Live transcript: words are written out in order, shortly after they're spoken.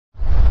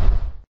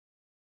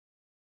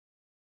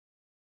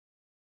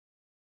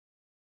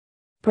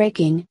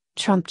Breaking: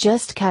 Trump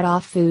just cut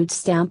off food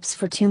stamps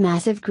for two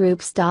massive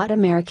groups.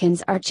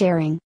 Americans are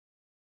cheering.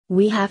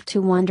 We have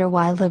to wonder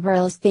why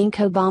liberals think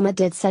Obama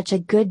did such a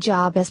good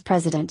job as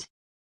president.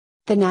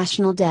 The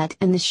national debt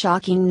and the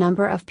shocking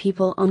number of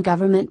people on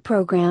government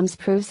programs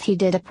proves he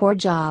did a poor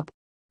job.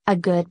 A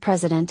good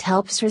president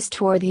helps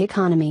restore the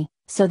economy,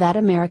 so that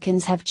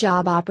Americans have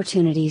job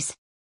opportunities.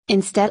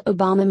 Instead,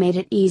 Obama made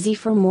it easy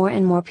for more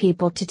and more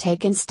people to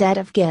take instead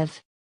of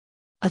give.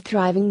 A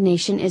thriving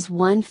nation is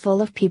one full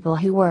of people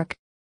who work.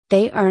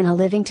 They earn a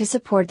living to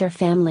support their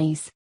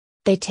families.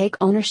 They take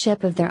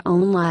ownership of their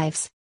own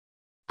lives.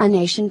 A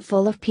nation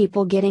full of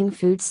people getting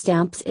food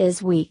stamps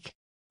is weak.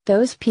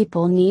 Those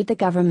people need the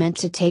government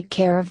to take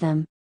care of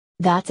them.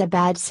 That's a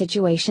bad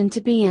situation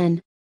to be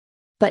in.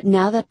 But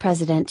now that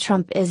President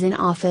Trump is in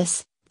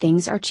office,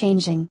 things are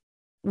changing.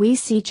 We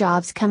see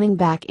jobs coming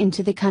back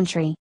into the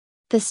country.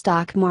 The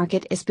stock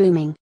market is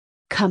booming.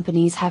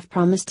 Companies have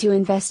promised to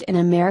invest in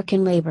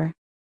American labor.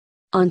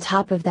 On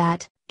top of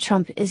that,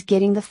 Trump is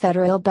getting the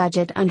federal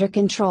budget under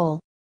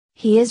control.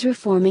 He is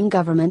reforming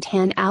government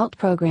handout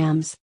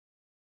programs.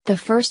 The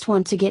first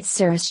one to get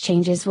serious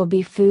changes will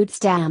be food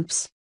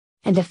stamps.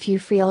 And a few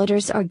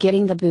freeloaders are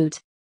getting the boot.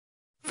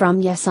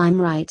 From Yes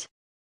I'm Right.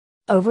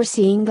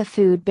 Overseeing the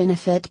Food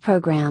Benefit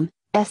Program,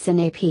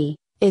 SNAP,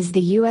 is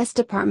the U.S.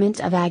 Department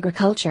of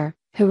Agriculture,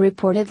 who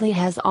reportedly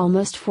has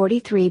almost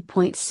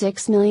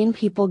 43.6 million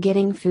people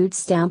getting food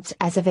stamps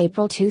as of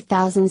April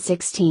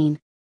 2016.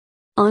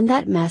 On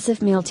that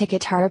massive meal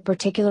ticket are a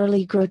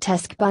particularly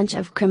grotesque bunch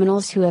of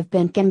criminals who have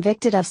been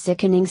convicted of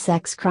sickening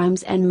sex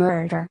crimes and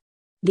murder.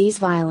 These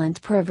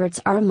violent perverts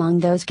are among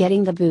those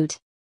getting the boot.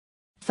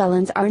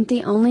 Felons aren't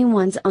the only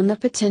ones on the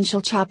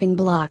potential chopping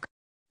block.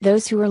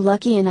 Those who are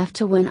lucky enough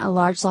to win a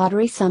large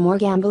lottery sum or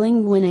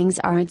gambling winnings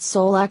aren't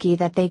so lucky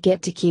that they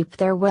get to keep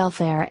their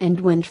welfare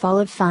and windfall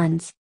of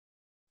funds.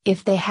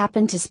 If they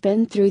happen to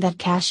spend through that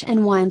cash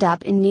and wind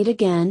up in need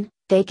again,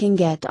 they can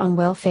get on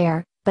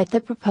welfare, but the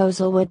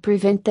proposal would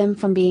prevent them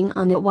from being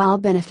on it while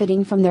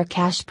benefiting from their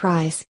cash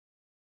prize.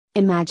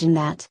 Imagine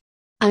that.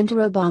 Under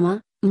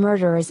Obama,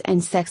 murderers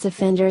and sex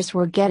offenders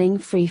were getting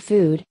free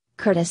food,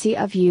 courtesy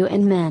of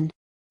UN men.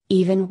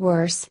 Even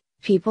worse,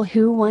 people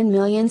who won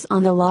millions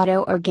on the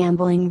lotto or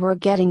gambling were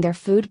getting their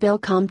food bill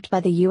comped by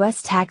the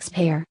U.S.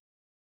 taxpayer.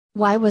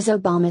 Why was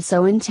Obama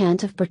so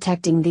intent of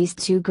protecting these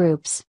two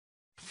groups?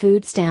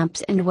 Food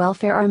stamps and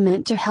welfare are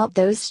meant to help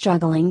those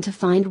struggling to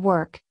find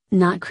work,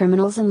 not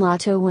criminals and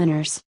lotto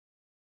winners.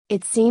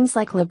 It seems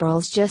like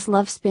liberals just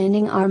love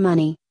spending our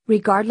money,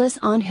 regardless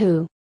on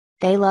who.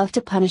 They love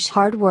to punish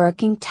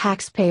hard-working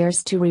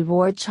taxpayers to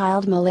reward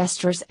child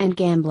molesters and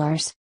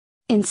gamblers.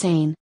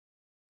 Insane.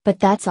 But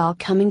that's all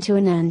coming to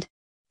an end.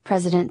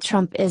 President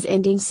Trump is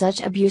ending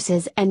such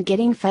abuses and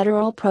getting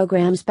federal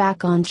programs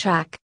back on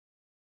track.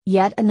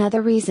 Yet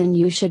another reason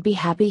you should be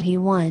happy he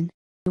won.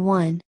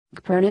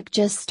 Kaepernick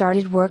just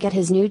started work at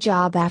his new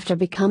job after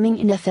becoming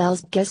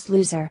NFL's biggest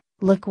loser.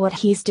 Look what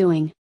he's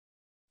doing.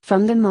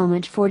 From the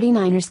moment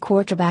 49ers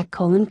quarterback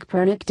Colin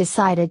Kaepernick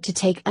decided to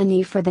take a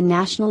knee for the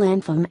national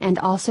anthem and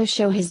also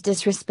show his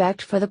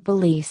disrespect for the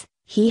police,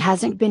 he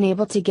hasn't been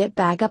able to get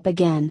back up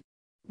again.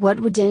 What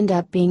would end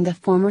up being the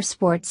former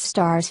sports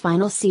star's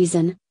final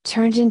season,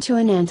 turned into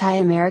an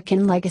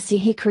anti-American legacy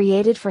he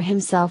created for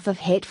himself of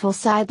hateful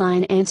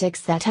sideline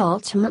antics that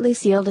ultimately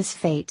sealed his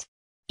fate.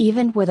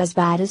 Even with as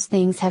bad as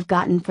things have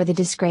gotten for the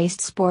disgraced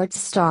sports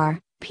star,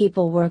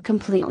 people were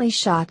completely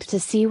shocked to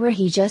see where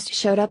he just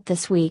showed up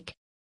this week.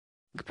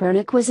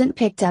 Kaepernick wasn't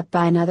picked up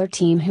by another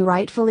team who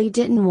rightfully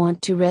didn't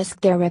want to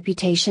risk their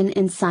reputation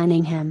in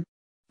signing him.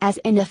 As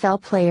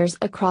NFL players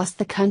across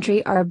the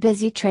country are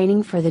busy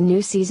training for the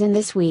new season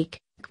this week,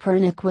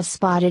 Kaepernick was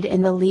spotted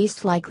in the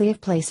least likely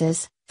of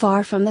places,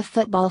 far from the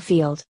football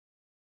field.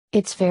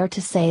 It's fair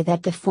to say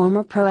that the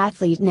former pro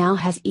athlete now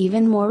has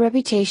even more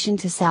reputation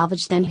to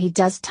salvage than he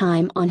does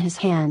time on his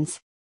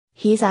hands.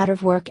 He's out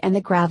of work and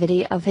the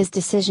gravity of his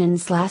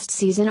decisions last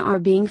season are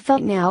being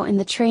felt now in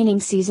the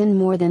training season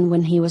more than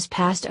when he was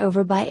passed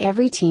over by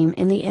every team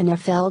in the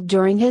NFL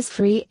during his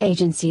free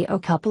agency a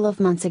couple of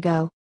months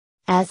ago.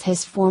 As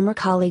his former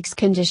colleagues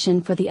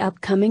conditioned for the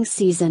upcoming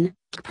season,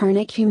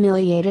 Kaepernick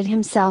humiliated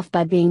himself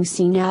by being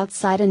seen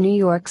outside a New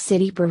York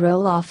City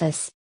parole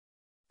office.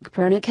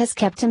 Kaepernick has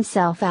kept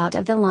himself out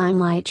of the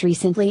limelight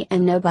recently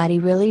and nobody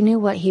really knew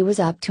what he was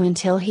up to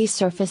until he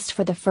surfaced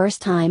for the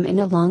first time in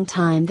a long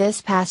time this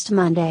past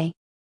Monday.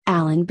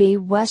 Alan B.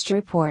 West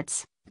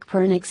reports,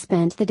 Kaepernick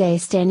spent the day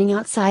standing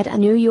outside a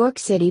New York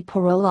City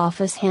parole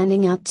office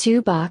handing out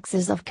 2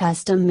 boxes of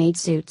custom-made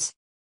suits.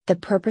 The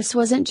purpose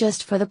wasn't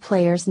just for the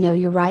players' Know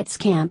Your Rights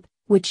camp,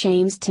 which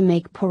aims to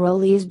make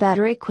parolees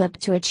better equipped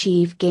to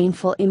achieve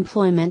gainful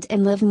employment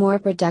and live more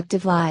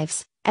productive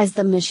lives, as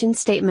the mission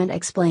statement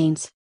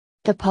explains.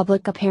 The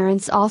public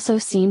appearance also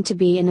seemed to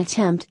be an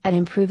attempt at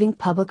improving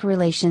public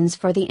relations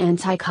for the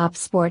anti-cop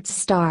sports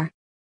star.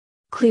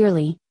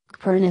 Clearly,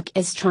 Kaepernick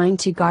is trying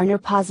to garner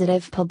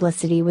positive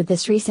publicity with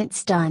this recent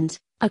stunt,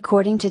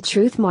 according to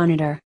Truth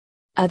Monitor.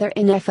 Other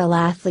NFL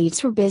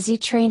athletes were busy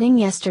training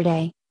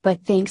yesterday,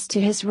 But thanks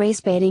to his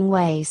race-baiting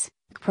ways,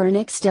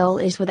 Kopernik still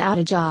is without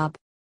a job.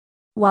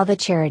 While the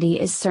charity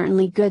is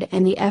certainly good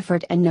and the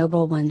effort a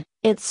noble one,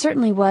 it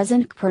certainly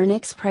wasn't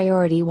Kopernik's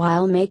priority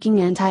while making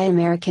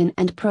anti-American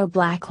and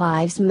pro-Black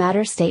Lives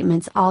Matter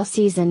statements all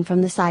season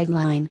from the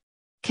sideline.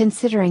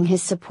 Considering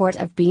his support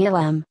of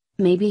BLM,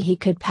 maybe he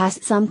could pass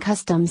some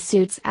custom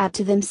suits out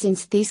to them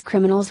since these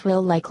criminals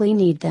will likely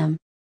need them.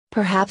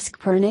 Perhaps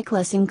Kopernik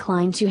less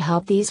inclined to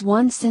help these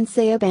ones since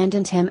they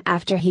abandoned him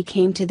after he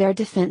came to their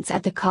defense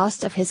at the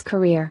cost of his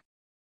career.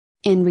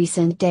 In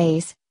recent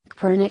days,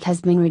 Kopernik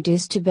has been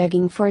reduced to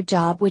begging for a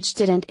job, which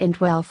didn't end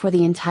well for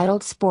the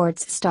entitled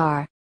sports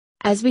star.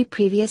 As we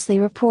previously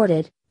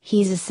reported,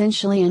 he's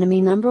essentially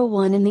enemy number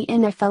one in the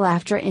NFL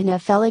after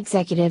NFL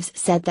executives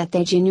said that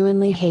they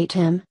genuinely hate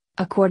him,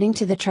 according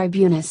to the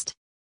Tribunist.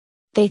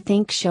 They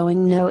think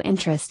showing no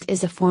interest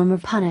is a form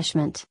of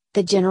punishment,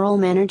 the general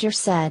manager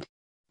said.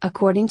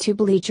 According to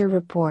Bleacher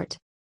Report,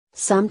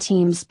 some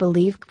teams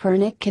believe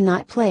Kopernik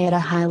cannot play at a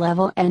high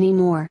level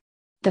anymore.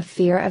 The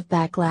fear of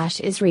backlash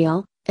is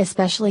real,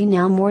 especially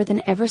now more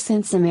than ever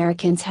since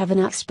Americans have an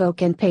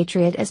outspoken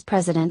patriot as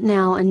president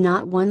now and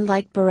not one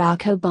like Barack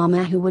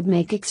Obama who would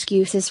make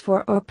excuses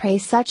for or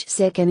praise such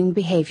sickening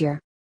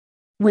behavior.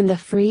 When the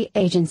free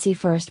agency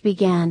first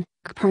began,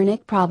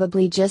 Kopernik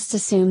probably just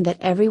assumed that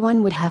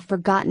everyone would have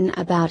forgotten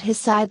about his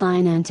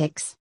sideline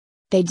antics.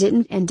 They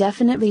didn't and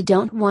definitely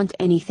don't want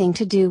anything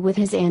to do with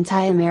his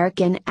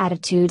anti-American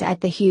attitude at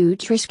the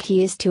huge risk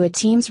he is to a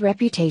team's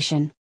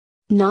reputation.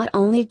 Not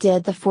only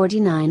did the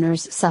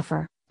 49ers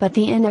suffer, but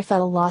the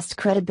NFL lost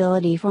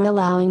credibility for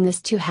allowing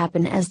this to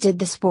happen, as did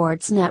the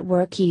sports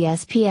network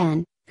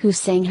ESPN, who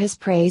sang his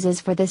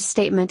praises for this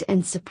statement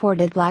and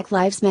supported Black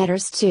Lives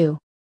Matters too.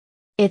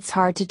 It's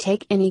hard to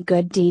take any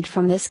good deed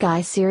from this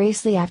guy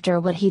seriously after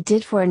what he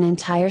did for an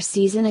entire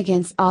season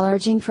against all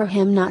urging for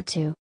him not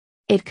to.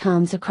 It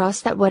comes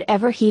across that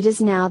whatever he does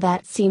now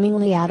that's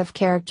seemingly out of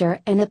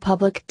character and a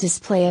public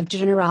display of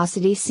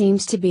generosity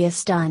seems to be a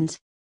stunt.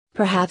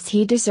 Perhaps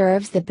he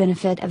deserves the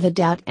benefit of the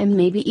doubt and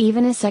maybe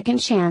even a second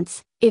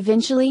chance.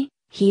 Eventually,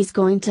 he's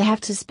going to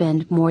have to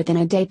spend more than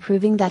a day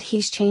proving that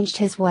he's changed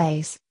his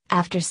ways,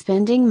 after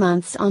spending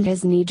months on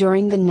his knee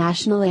during the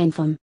national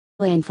anthem.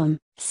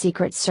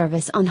 Secret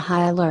Service on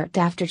high alert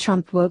after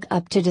Trump woke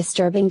up to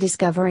disturbing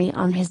discovery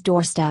on his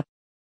doorstep.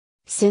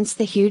 Since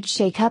the huge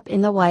shakeup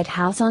in the White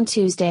House on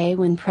Tuesday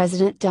when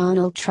President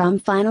Donald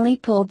Trump finally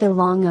pulled the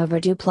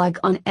long-overdue plug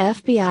on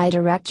FBI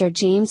Director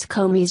James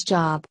Comey's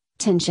job,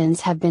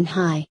 tensions have been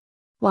high.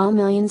 While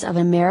millions of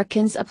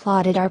Americans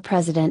applauded our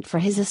president for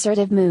his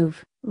assertive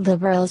move,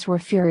 liberals were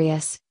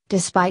furious,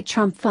 despite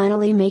Trump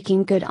finally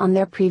making good on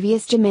their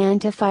previous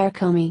demand to fire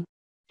Comey.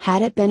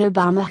 Had it been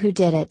Obama who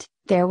did it,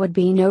 there would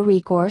be no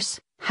recourse.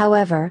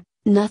 However,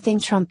 nothing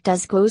Trump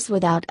does goes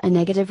without a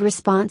negative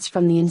response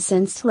from the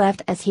incensed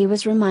left, as he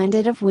was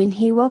reminded of when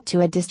he woke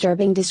to a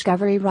disturbing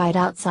discovery right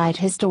outside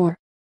his door.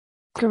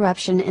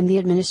 Corruption in the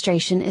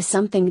administration is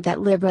something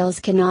that liberals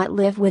cannot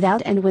live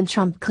without, and when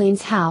Trump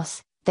cleans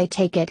house, they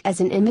take it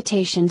as an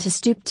invitation to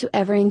stoop to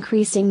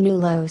ever-increasing new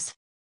lows.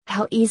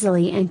 How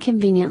easily and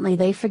conveniently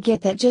they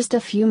forget that just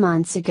a few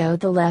months ago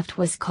the left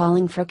was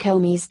calling for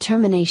Comey's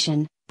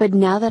termination, but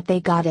now that they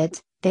got it,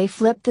 they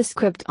flipped the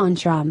script on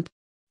Trump.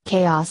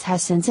 Chaos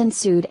has since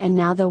ensued, and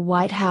now the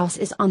White House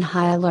is on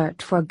high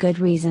alert for good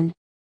reason.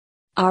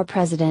 Our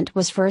president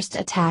was first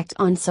attacked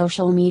on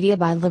social media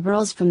by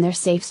liberals from their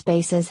safe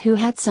spaces who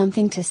had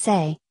something to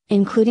say,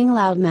 including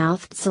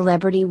loudmouthed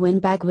celebrity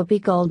windbag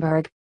Whoopi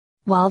Goldberg.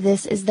 While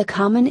this is the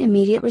common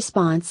immediate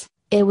response,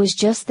 it was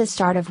just the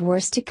start of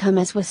worse to come,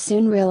 as was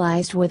soon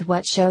realized with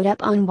what showed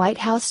up on White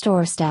House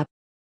doorstep.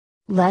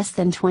 Less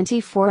than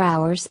 24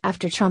 hours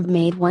after Trump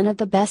made one of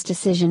the best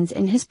decisions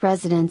in his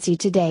presidency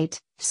to date,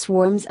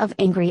 swarms of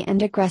angry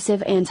and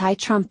aggressive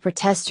anti-Trump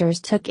protesters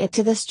took it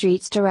to the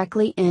streets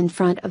directly in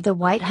front of the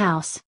White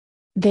House.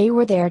 They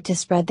were there to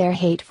spread their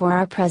hate for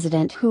our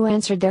president, who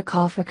answered their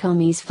call for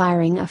Comey's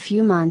firing a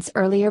few months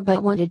earlier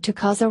but wanted to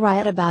cause a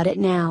riot about it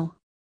now.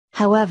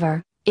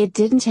 However, it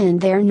didn't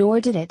end there, nor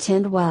did it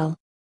end well.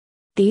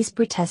 These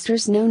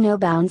protesters know no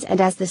bounds,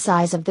 and as the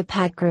size of the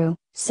pack grew,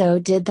 so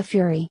did the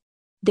fury.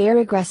 Their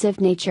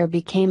aggressive nature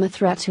became a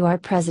threat to our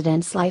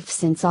president's life,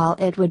 since all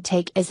it would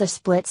take is a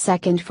split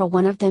second for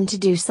one of them to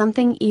do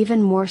something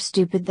even more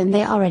stupid than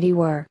they already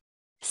were.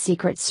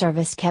 Secret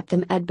Service kept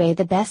them at bay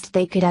the best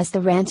they could as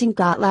the ranting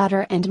got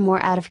louder and more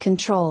out of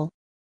control.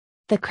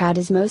 The crowd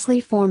is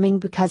mostly forming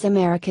because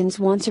Americans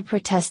want to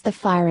protest the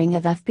firing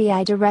of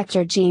FBI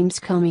Director James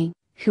Comey,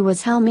 who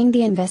was helming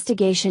the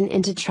investigation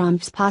into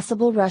Trump's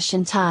possible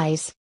Russian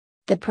ties.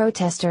 The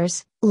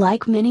protesters,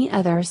 like many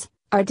others,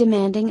 are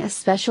demanding a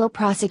special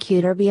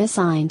prosecutor be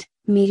assigned,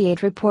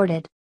 Mediate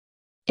reported.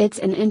 It's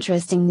an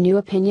interesting new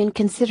opinion,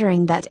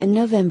 considering that in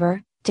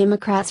November,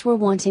 Democrats were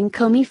wanting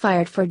Comey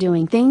fired for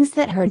doing things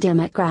that hurt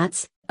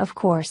Democrats, of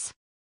course.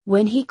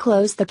 When he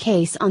closed the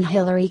case on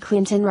Hillary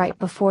Clinton right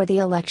before the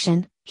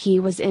election, he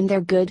was in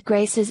their good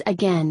graces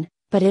again,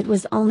 but it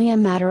was only a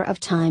matter of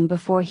time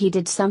before he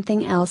did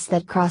something else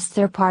that crossed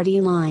their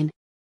party line.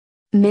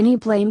 Many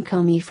blame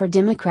Comey for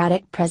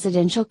Democratic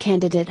presidential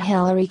candidate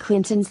Hillary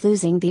Clinton's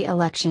losing the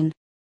election.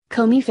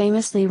 Comey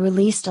famously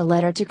released a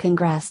letter to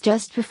Congress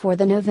just before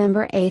the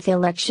November 8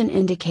 election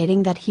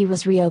indicating that he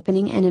was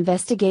reopening an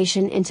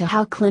investigation into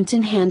how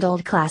Clinton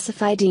handled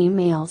classified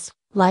emails,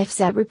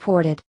 LifeZette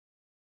reported.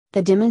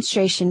 The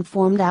demonstration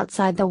formed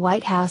outside the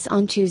White House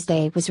on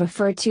Tuesday was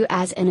referred to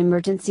as an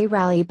emergency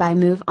rally by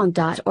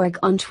MoveOn.org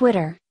on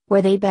Twitter,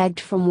 where they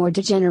begged for more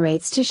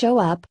degenerates to show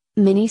up.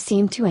 Many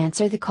seemed to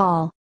answer the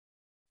call.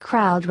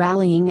 Crowd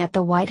rallying at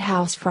the White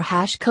House for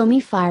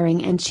 #Comey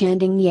firing and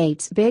chanting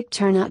Yates' big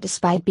turnout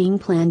despite being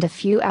planned a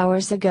few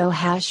hours ago.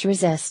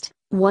 #resist,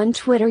 one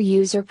Twitter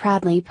user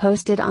proudly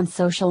posted on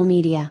social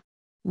media.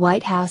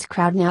 White House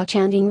crowd now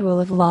chanting rule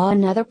of law,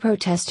 another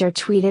protester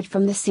tweeted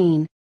from the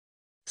scene.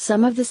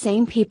 Some of the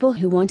same people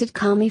who wanted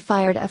Comey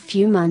fired a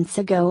few months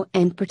ago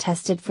and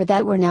protested for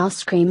that were now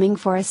screaming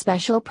for a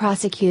special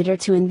prosecutor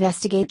to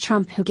investigate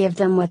Trump who gave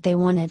them what they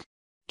wanted.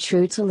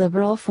 True to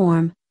liberal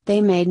form, they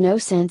made no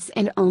sense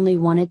and only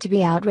wanted to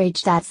be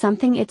outraged at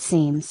something, it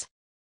seems.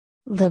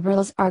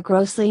 Liberals are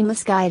grossly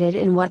misguided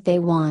in what they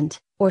want,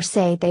 or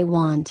say they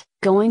want,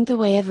 going the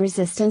way of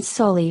resistance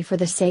solely for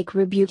the sake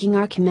rebuking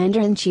our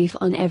Commander-in-Chief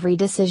on every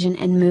decision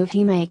and move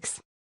he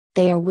makes.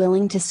 They are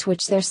willing to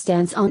switch their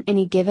stance on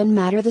any given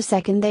matter the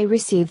second they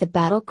receive the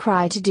battle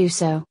cry to do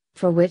so,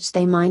 for which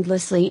they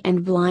mindlessly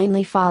and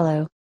blindly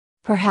follow.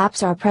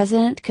 Perhaps our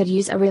president could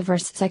use a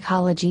reverse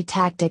psychology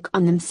tactic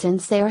on them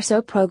since they are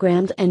so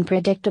programmed and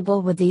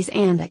predictable with these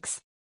antics.